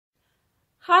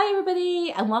Hi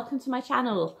everybody and welcome to my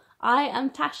channel. I am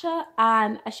Tasha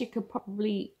and as you could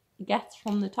probably guess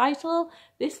from the title,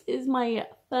 this is my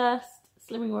first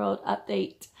Slimming World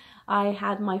update. I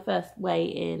had my first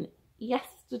weigh-in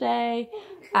yesterday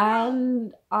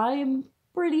and I'm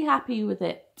pretty happy with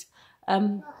it.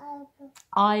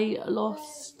 I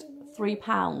lost 3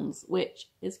 pounds, which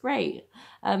is great.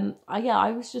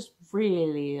 I was just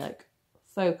really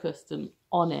focused and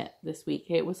on it this week.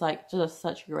 It was just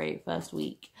such a great first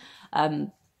week. I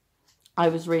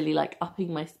was really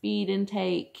upping my speed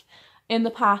intake. In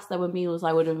the past there were meals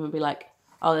I would even be like,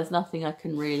 oh, there's nothing I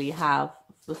can really have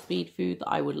for speed food that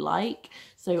I would like,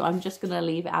 so I'm just gonna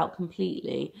leave it out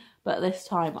completely. But this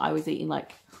time I was eating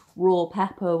raw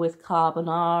pepper with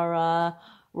carbonara,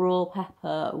 raw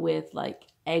pepper with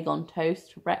egg on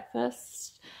toast for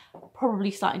breakfast.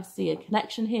 Probably starting to see a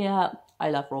connection here. I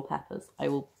love raw peppers. I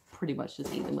will pretty much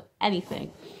just eat them with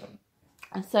anything.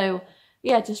 And so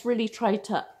yeah, just really tried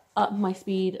to up my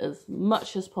speed as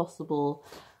much as possible,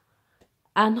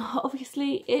 and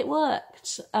obviously it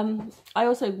worked. I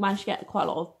also managed to get quite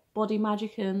a lot of body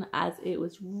magic in, as it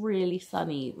was really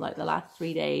sunny the last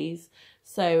 3 days.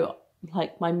 So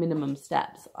my minimum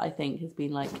steps I think has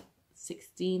been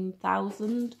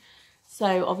 16,000.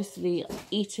 So obviously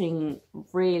eating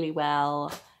really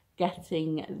well,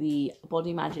 getting the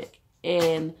body magic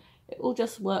in, it all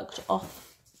just worked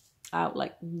out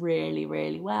really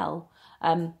well.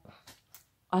 I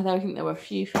think there were a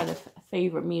few kind of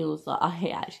favourite meals that I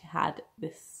actually had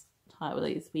this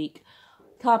week.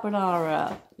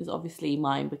 Carbonara is obviously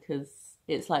mine because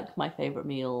it's my favourite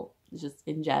meal just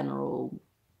in general,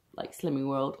 Slimming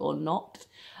World or not.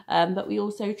 But we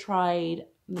also tried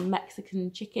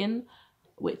Mexican chicken,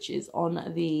 which is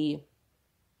on the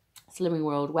Slimming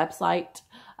World website.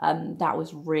 That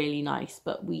was really nice,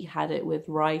 but we had it with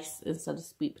rice instead of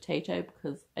sweet potato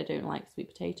because I don't like sweet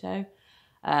potato.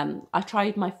 I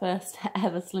tried my first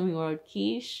ever Slimming World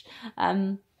quiche.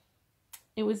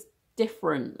 It was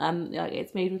different.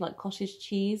 It's made with cottage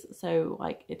cheese, so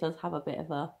it does have a bit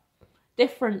of a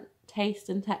different taste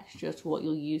and texture to what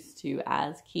you're used to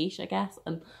as quiche, I guess.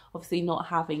 And obviously not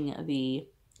having the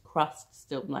crust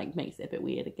still makes it a bit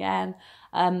weird again.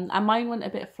 And mine went a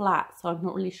bit flat, so I'm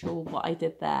not really sure what I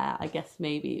did there. I guess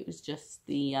maybe it was just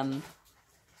the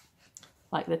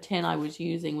the tin I was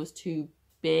using was too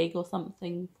big or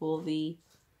something for the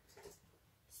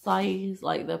size,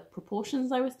 the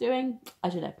proportions I was doing. I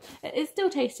don't know. It still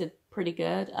tasted pretty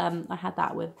good. I had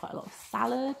that with quite a lot of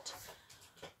salad.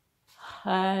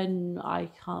 And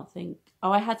I can't think.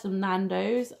 Oh, I had some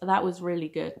Nando's. That was really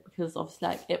good because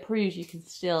obviously it proves you can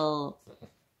still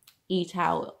eat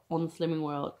out on Slimming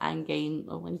World and gain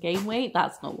weight.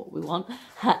 That's not what we want.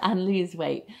 And lose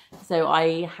weight. So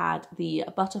I had the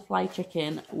butterfly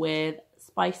chicken with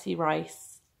spicy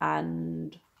rice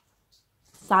and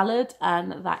salad,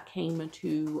 and that came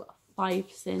to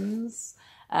 5 sins.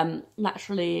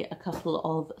 Naturally a couple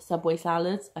of Subway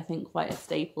salads, I think quite a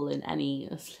staple in any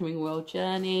Slimming World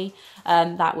journey.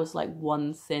 That was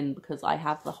 1 sin because I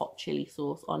have the hot chili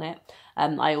sauce on it.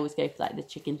 I always go for the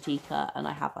chicken tikka, and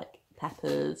I have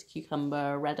peppers,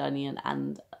 cucumber, red onion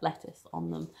and lettuce on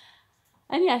them.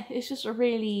 And yeah, it's just a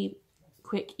really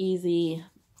quick, easy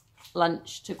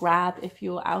lunch to grab if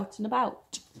you're out and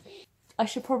about. I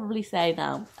should probably say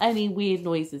now, any weird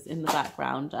noises in the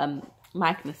background,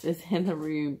 Magnus is in the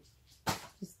room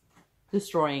just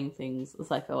destroying things, as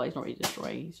I feel like he's not really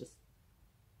destroying, he's just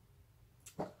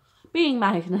being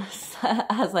Magnus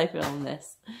as I film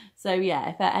this. So yeah,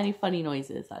 if there are any funny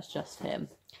noises, that's just him.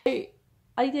 So,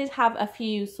 I did have a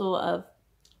few sort of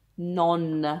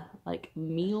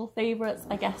meal favourites,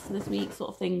 I guess, this week,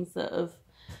 sort of things that have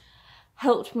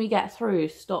helped me get through,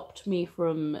 stopped me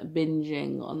from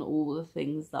binging on all the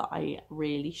things that I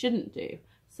really shouldn't do.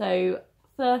 So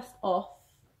first off,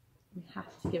 we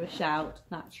have to give a shout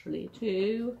naturally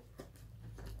to,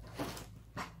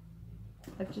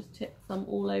 I've just tipped some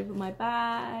all over my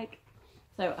bag,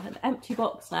 so I have an empty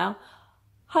box now.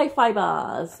 Hi-Fi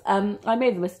bars. I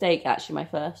made the mistake actually my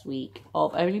first week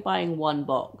of only buying 1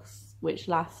 box, which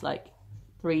lasts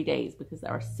 3 days because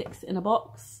there are 6 in a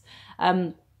box.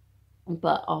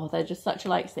 But oh, they're just such a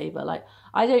lifesaver.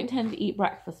 I don't tend to eat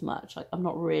breakfast much. I'm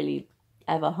not really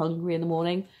ever hungry in the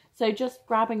morning, so just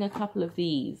grabbing a couple of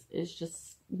these is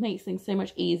just makes things so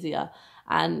much easier.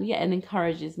 And yeah, it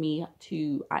encourages me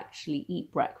to actually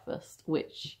eat breakfast,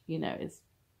 which, you know, is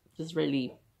just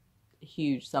really a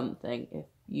huge something if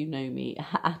you know me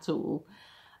at all.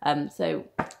 So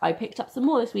I picked up some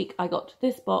more this week. I got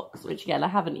this box, which again, I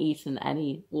haven't eaten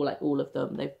any, or all of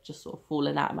them. They've just sort of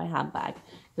fallen out of my handbag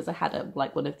because I had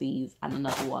one of these and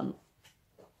another one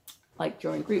like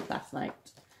during group last night.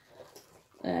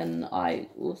 And I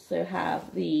also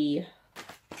have the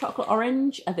chocolate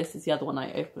orange, and this is the other one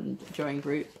I opened during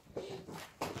group.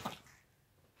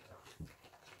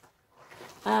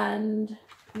 And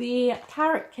the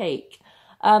carrot cake.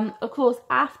 Of course,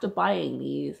 after buying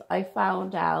these, I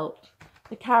found out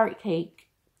the carrot cake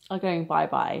are going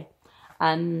bye-bye.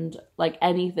 And like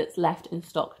any that's left in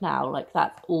stock now, like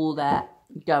that's all they're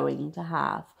going to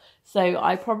have. So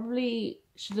I probably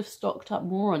should have stocked up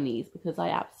more on these because I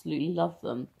absolutely love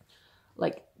them.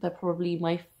 Like they're probably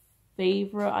my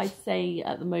favourite, I'd say,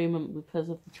 at the moment because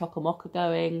of the Chocomocha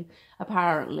going.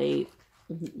 Apparently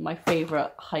my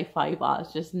favourite hi-fi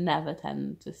bars just never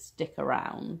tend to stick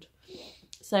around.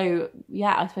 So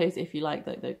yeah, I suppose if you like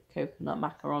the coconut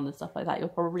macaron and stuff like that, you're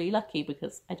probably lucky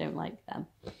because I don't like them.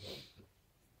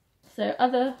 So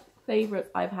other favourites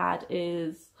I've had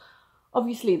is,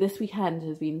 obviously this weekend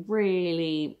has been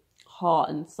really hot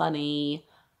and sunny,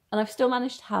 and I've still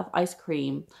managed to have ice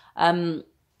cream.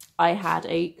 I had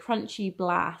a Crunchy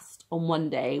Blast on one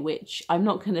day, which I'm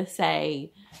not going to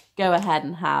say go ahead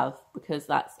and have because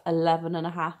that's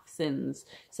 11.5 sins.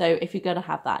 So if you're going to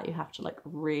have that, you have to like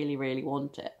really, really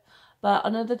want it. But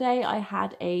another day I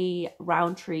had a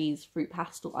Rowntree's Fruit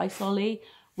Pastel Ice Lolly,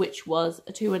 which was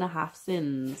 2.5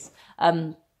 sins.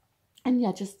 And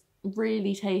yeah, just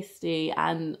really tasty,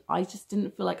 and I just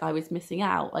didn't feel like I was missing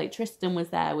out. Like Tristan was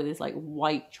there with his like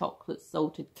white chocolate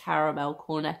salted caramel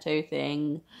cornetto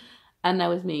thing, and there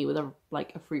was me with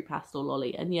a fruit pastel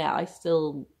lolly, and yeah, I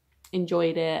still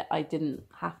enjoyed it. I didn't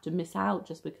have to miss out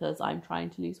just because I'm trying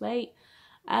to lose weight,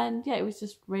 and yeah, it was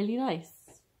just really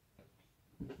nice.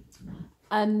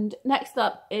 And next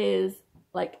up is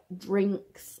like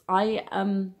drinks.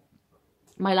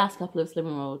 My last couple of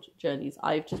Slimming World journeys,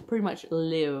 I've just pretty much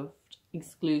lived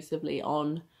exclusively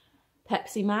on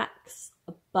Pepsi Max,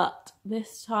 but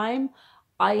this time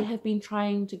I have been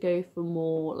trying to go for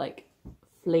more like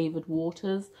flavoured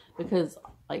waters because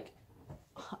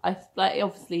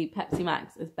obviously Pepsi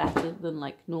Max is better than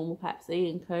like normal Pepsi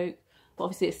and Coke, but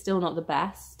obviously it's still not the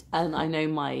best, and I know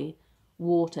my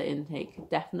water intake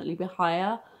could definitely be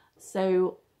higher.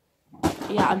 So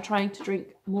yeah, I'm trying to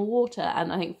drink more water,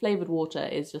 and I think flavoured water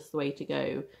is just the way to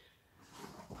go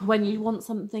when you want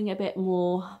something a bit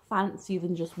more fancy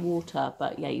than just water,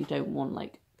 but yeah, you don't want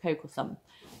like Coke or something.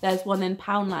 There's one in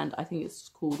Poundland, I think it's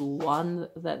called One,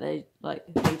 that they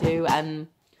do, and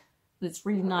it's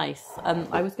really nice.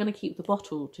 I was going to keep the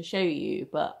bottle to show you,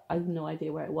 but I have no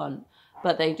idea where it went.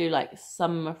 But they do like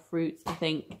summer fruits, I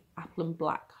think apple and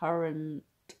blackcurrant,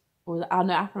 or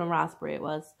no, apple and raspberry it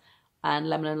was, and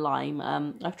lemon and lime.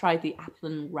 I've tried the apple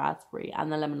and raspberry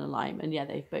and the lemon and lime, and yeah,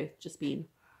 they've both just been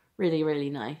really,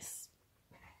 really nice.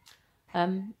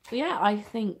 But yeah, I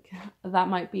think that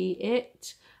might be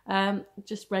it.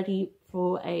 Just ready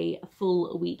for a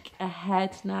full week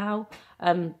ahead now.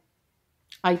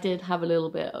 I did have a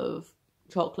little bit of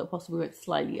chocolate, possibly went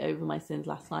slightly over my sins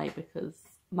last night because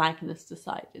Magnus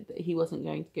decided that he wasn't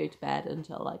going to go to bed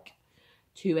until like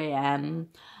 2 a.m.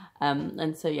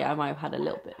 And so yeah, I might have had a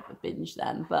little bit of a binge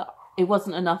then, but it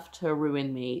wasn't enough to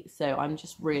ruin me. So I'm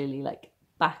just really like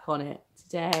back on it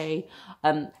today.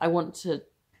 I want to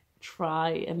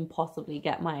try and possibly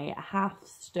get my half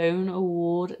stone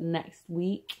award next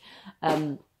week.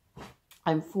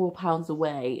 I'm 4 pounds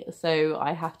away, so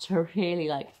I have to really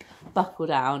like buckle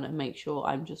down and make sure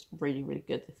I'm just really, really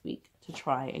good this week to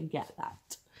try and get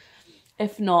that.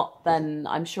 If not, then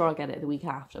I'm sure I'll get it the week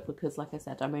after because, like I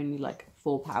said, I'm only like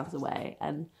 4 pounds away,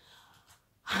 and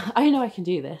I know I can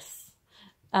do this.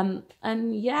 And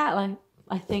yeah,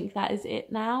 I think that is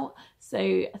it now.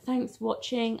 So thanks for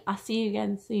watching. I'll see you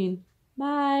again soon.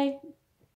 Bye.